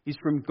is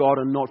from God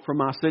and not from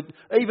us. That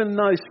even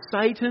though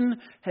Satan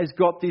has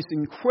got this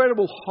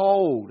incredible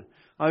hold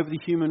over the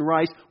human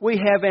race, we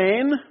have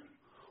an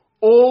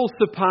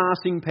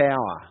all-surpassing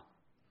power.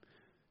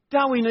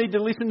 Don't we need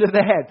to listen to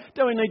that?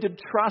 Don't we need to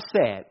trust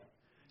that?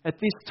 At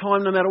this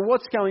time, no matter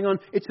what's going on,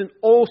 it's an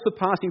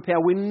all-surpassing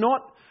power. We're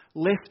not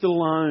left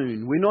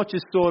alone. We're not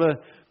just sort of,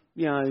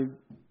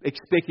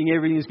 expecting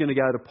everything's going to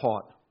go to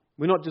pot.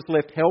 We're not just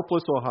left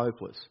helpless or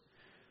hopeless.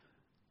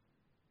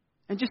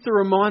 And just a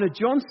reminder,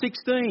 John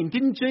 16,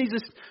 didn't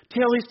Jesus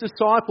tell His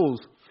disciples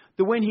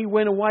that when He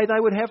went away, they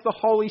would have the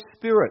Holy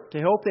Spirit to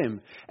help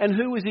them? And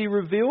who was He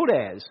revealed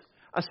as?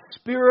 A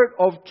Spirit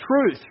of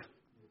truth.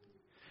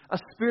 A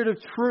Spirit of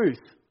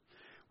truth.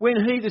 When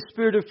He, the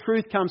Spirit of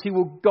truth, comes, He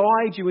will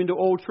guide you into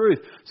all truth.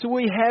 So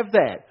we have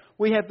that.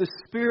 We have the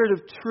Spirit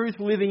of truth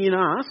living in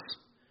us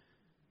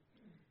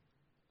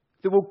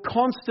that will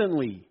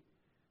constantly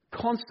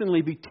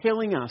be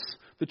telling us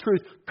the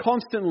truth,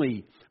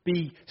 constantly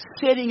be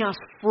setting us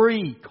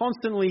free,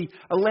 constantly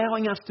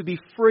allowing us to be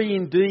free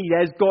indeed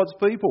as God's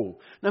people.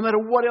 No matter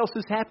what else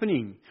is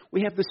happening,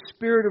 we have the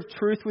Spirit of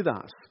truth with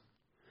us.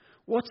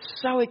 What's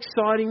so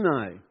exciting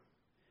though,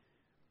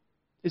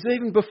 is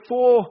even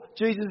before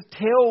Jesus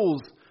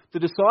tells the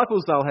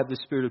disciples they'll have the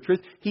Spirit of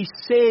truth, He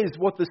says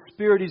what the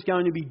Spirit is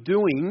going to be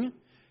doing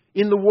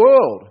in the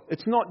world.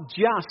 It's not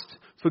just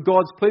for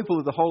God's people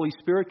that the Holy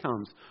Spirit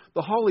comes.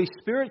 The Holy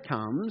Spirit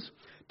comes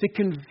to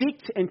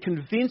convict and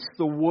convince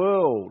the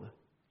world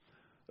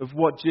of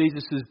what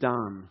Jesus has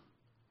done.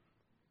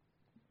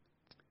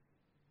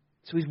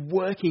 So He's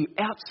working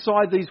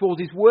outside these walls.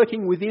 He's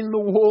working within the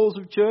walls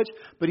of church,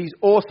 but He's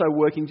also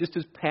working just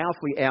as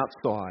powerfully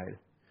outside.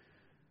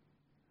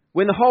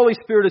 When the Holy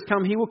Spirit has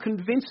come, He will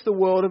convince the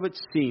world of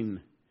its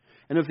sin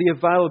and of the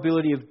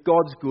availability of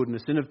God's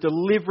goodness and of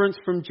deliverance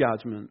from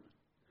judgment.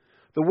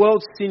 The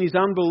world's sin is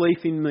unbelief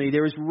in me.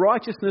 There is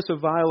righteousness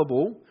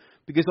available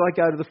because I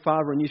go to the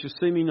Father and you shall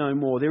see me no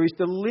more. There is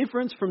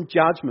deliverance from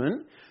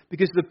judgment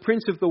because the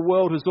prince of the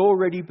world has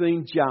already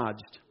been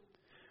judged.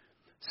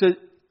 So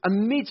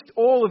amidst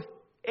all of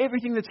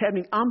everything that's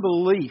happening,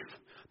 unbelief,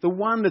 the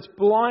one that's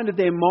blinded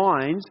their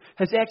minds,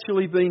 has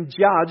actually been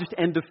judged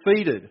and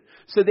defeated.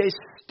 So there's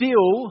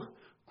still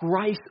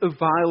grace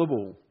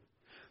available.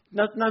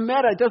 No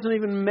matter, it doesn't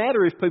even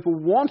matter if people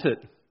want it.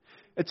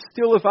 It's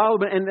still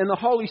available, and the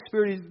Holy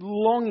Spirit is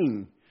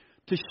longing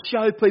to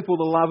show people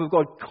the love of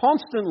God,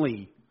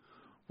 constantly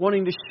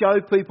wanting to show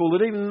people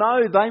that even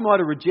though they might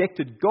have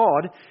rejected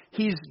God,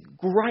 His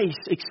grace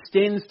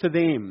extends to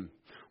them.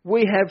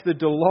 We have the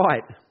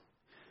delight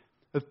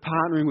of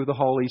partnering with the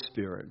Holy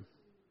Spirit.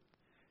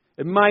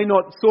 It may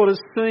not sort of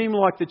seem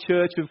like the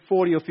church of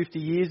 40 or 50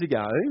 years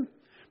ago,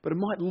 but it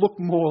might look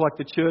more like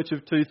the church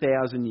of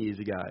 2,000 years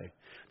ago.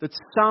 That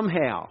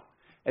somehow,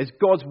 as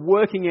God's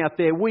working out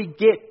there, we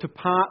get to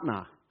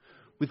partner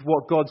with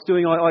what God's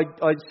doing.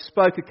 I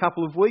spoke a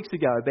couple of weeks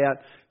ago about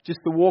just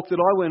the walk that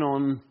I went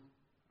on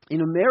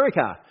in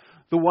America.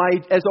 The way,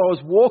 as I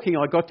was walking,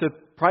 I got to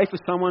pray for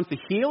someone for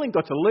healing,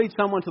 got to lead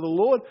someone to the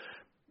Lord,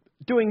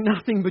 doing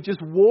nothing but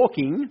just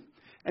walking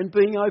and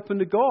being open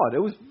to God.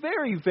 It was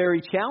very,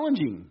 very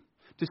challenging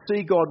to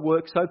see God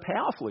work so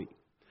powerfully,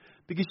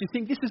 because you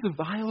think this is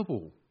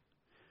available.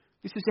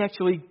 This is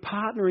actually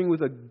partnering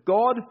with a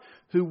God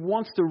who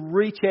wants to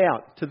reach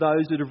out to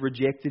those that have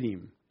rejected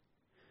Him.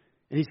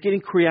 And He's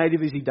getting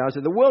creative as He does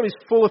it. The world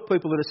is full of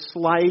people that are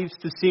slaves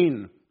to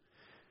sin.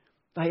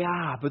 They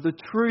are, but the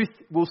truth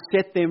will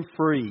set them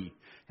free,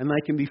 and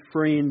they can be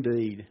free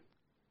indeed.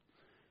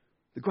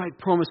 The great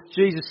promise,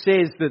 Jesus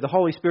says that the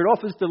Holy Spirit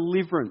offers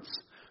deliverance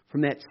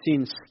from that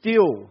sin.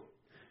 Still,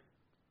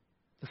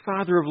 the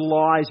father of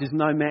lies is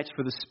no match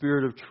for the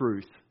Spirit of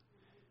truth.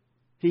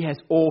 He has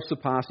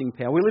all-surpassing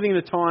power. We're living in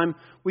a time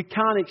we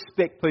can't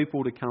expect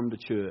people to come to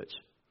church.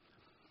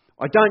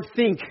 I don't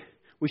think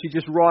we should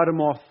just write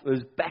them off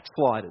as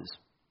backsliders.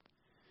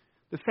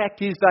 The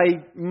fact is they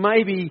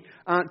maybe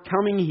aren't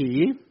coming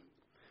here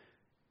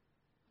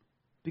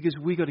because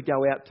we've got to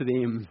go out to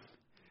them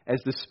as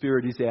the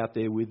Spirit is out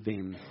there with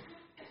them.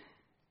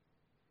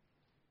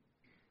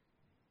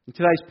 In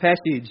today's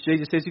passage,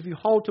 Jesus says, if you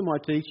hold to my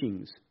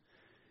teachings,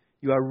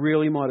 you are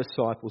really my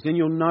disciples. Then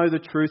you'll know the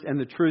truth, and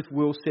the truth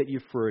will set you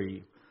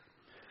free.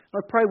 I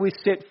pray we're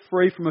set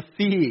free from a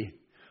fear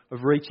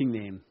of reaching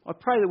them. I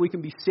pray that we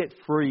can be set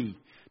free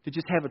to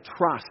just have a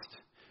trust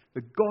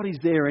that God is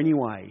there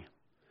anyway,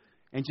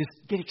 and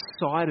just get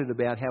excited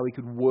about how He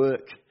could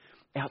work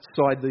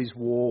outside these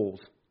walls.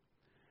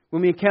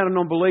 When we encounter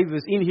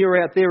non-believers in here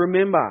or out there,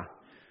 remember,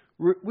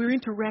 we're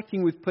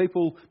interacting with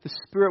people the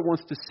Spirit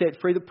wants to set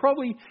free that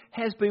probably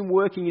has been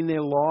working in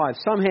their lives.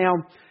 Somehow,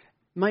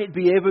 may it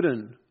be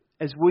evident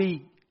as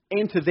we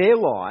enter their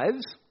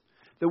lives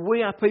that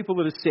we are people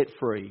that are set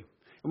free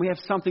and we have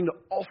something to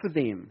offer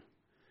them.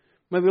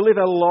 May we live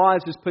our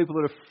lives as people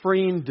that are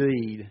free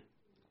indeed.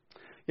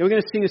 We're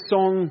going to sing a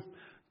song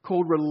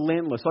called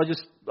Relentless.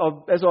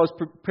 As I was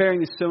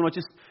preparing this sermon, I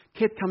just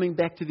kept coming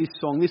back to this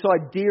song. This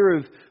idea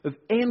of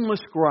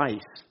endless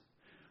grace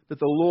that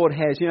the Lord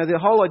has. The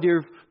whole idea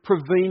of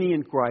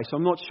prevenient grace.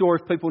 I'm not sure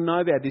if people know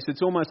about this.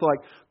 It's almost like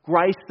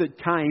grace that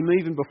came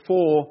even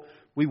before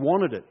we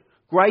wanted it.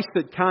 Grace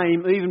that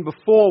came even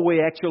before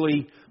we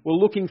actually were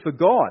looking for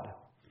God.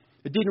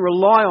 It didn't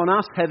rely on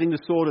us having to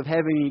sort of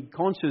have any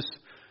conscious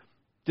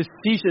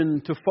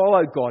decision to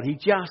follow God. He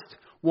just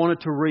wanted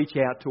to reach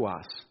out to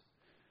us.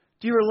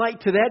 Do you relate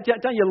to that?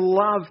 Don't you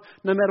love,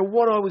 no matter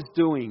what I was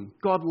doing,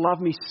 God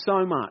loved me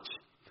so much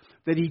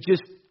that He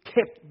just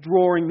kept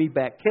drawing me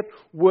back, kept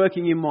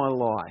working in my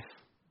life.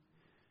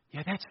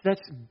 Yeah,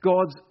 that's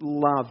God's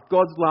love.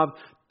 God's love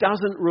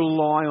doesn't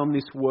rely on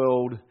this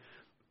world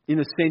in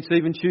a sense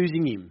even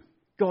choosing Him.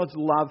 God's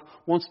love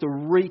wants to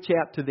reach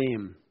out to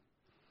them.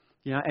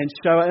 And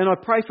show. And I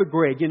pray for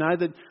Greg,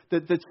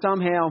 that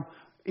somehow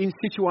in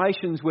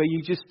situations where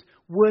you just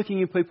working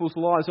in people's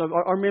lives.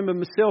 I remember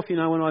myself, when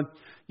I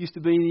used to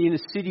be in the inner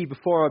city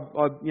before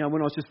when I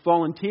was just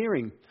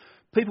volunteering.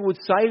 People would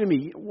say to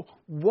me,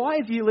 why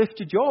have you left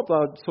your job?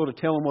 I'd sort of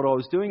tell them what I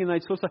was doing and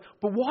they'd sort of say,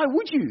 but why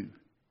would you?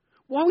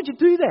 Why would you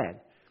do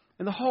that?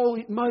 And the whole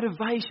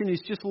motivation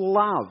is just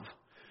love.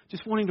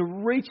 Just wanting to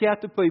reach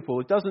out to people.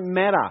 It doesn't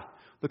matter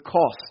the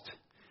cost.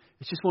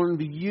 It's just wanting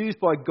to be used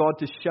by God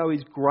to show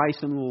His grace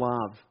and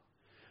love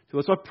to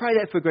us. I pray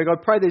that for Greg. I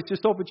pray there's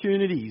just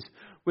opportunities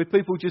where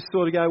people just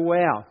sort of go,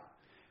 wow,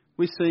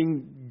 we're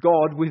seeing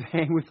God with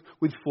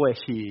flesh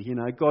here.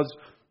 God's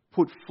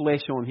put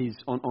flesh on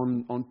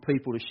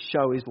people to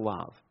show His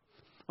love.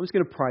 I'm just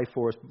going to pray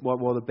for us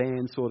while the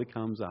band sort of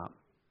comes up.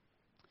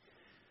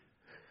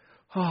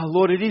 Oh,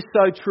 Lord, it is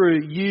so true.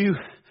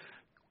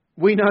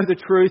 We know the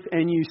truth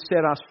and You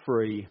set us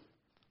free.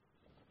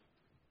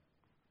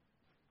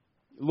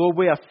 Lord,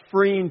 we are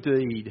free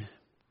indeed.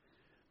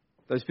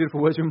 Those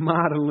beautiful words from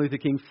Martin Luther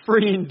King.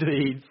 Free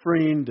indeed,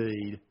 free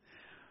indeed.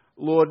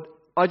 Lord,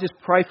 I just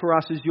pray for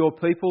us as Your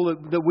people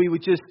that we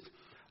would just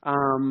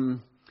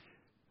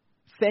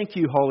thank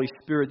You, Holy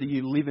Spirit, that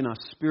You live in us,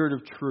 Spirit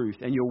of truth,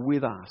 and You're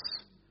with us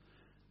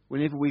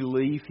whenever we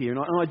leave here. And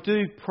I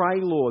do pray,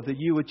 Lord, that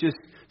You would just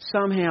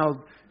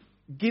somehow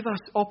give us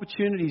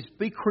opportunities,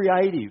 be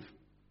creative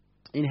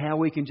in how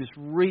we can just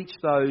reach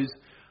those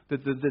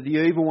that the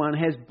evil one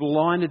has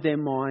blinded their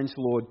minds,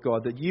 Lord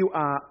God, that You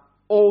are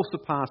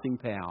all-surpassing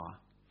power.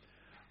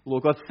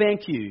 Lord God,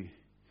 thank You.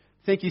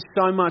 Thank You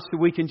so much that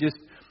we can just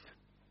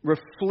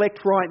reflect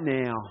right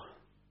now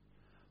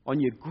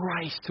on Your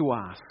grace to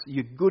us,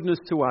 Your goodness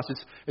to us.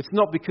 It's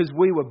not because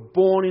we were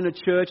born in a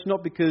church,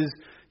 not because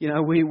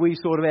we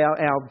sort of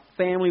our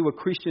family were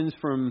Christians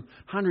from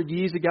 100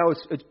 years ago.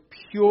 It's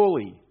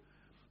purely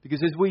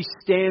because as we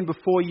stand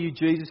before You,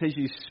 Jesus, as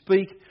You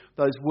speak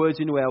those words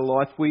into our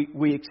life,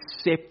 we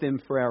accept them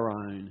for our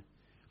own.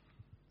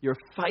 You're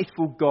a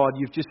faithful God.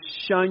 You've just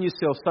shown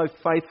Yourself so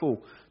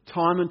faithful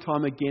time and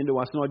time again to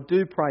us. And I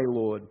do pray,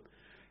 Lord,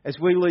 as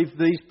we leave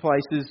these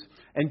places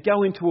and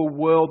go into a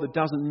world that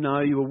doesn't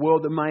know You, a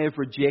world that may have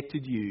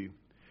rejected You,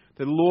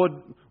 that, Lord,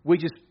 we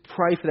just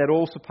pray for that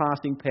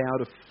all-surpassing power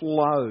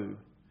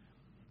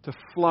to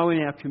flow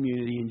in our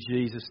community in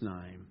Jesus'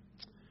 name.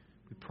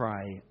 We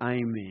pray.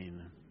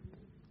 Amen.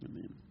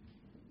 Amen.